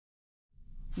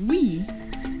We,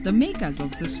 the makers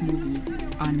of this movie,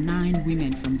 are 9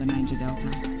 women from the Niger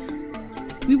Delta.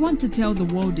 We want to tell the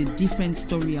world a different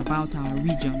story about our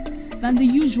region than the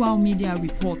usual media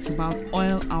reports about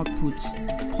oil outputs,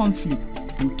 conflicts,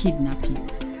 and kidnapping.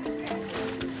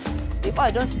 Before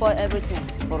I don't spoil everything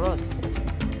for us,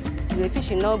 the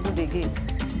fish is not good again.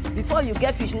 Before you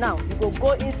get fish now, you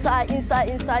go inside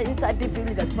big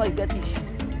river before you get fish.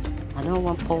 I don't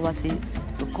want poverty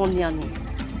to come near me,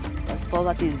 because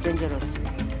poverty is dangerous.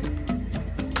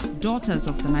 Daughters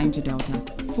of the Niger Delta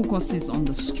focuses on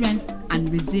the strength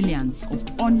and resilience of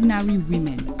ordinary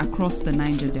women across the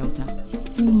Niger Delta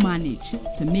who manage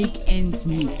to make ends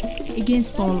meet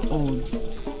against all odds.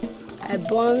 I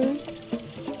born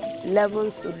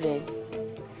 11 children,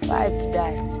 5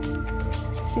 died,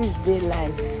 6 dey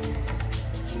live.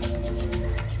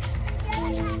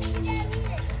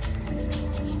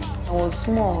 I was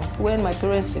small when my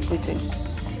parents separated.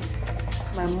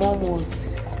 My mom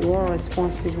was the one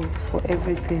responsible for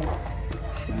everything.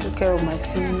 She took care of my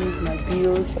fees, my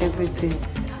bills, everything.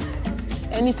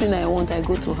 Anything I want, I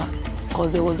go to her,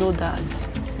 because there was no dad.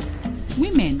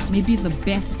 Women may be the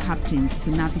best captains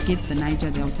to navigate the Niger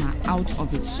Delta out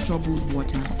of its troubled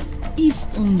waters,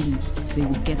 if only they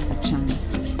would get the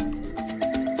chance.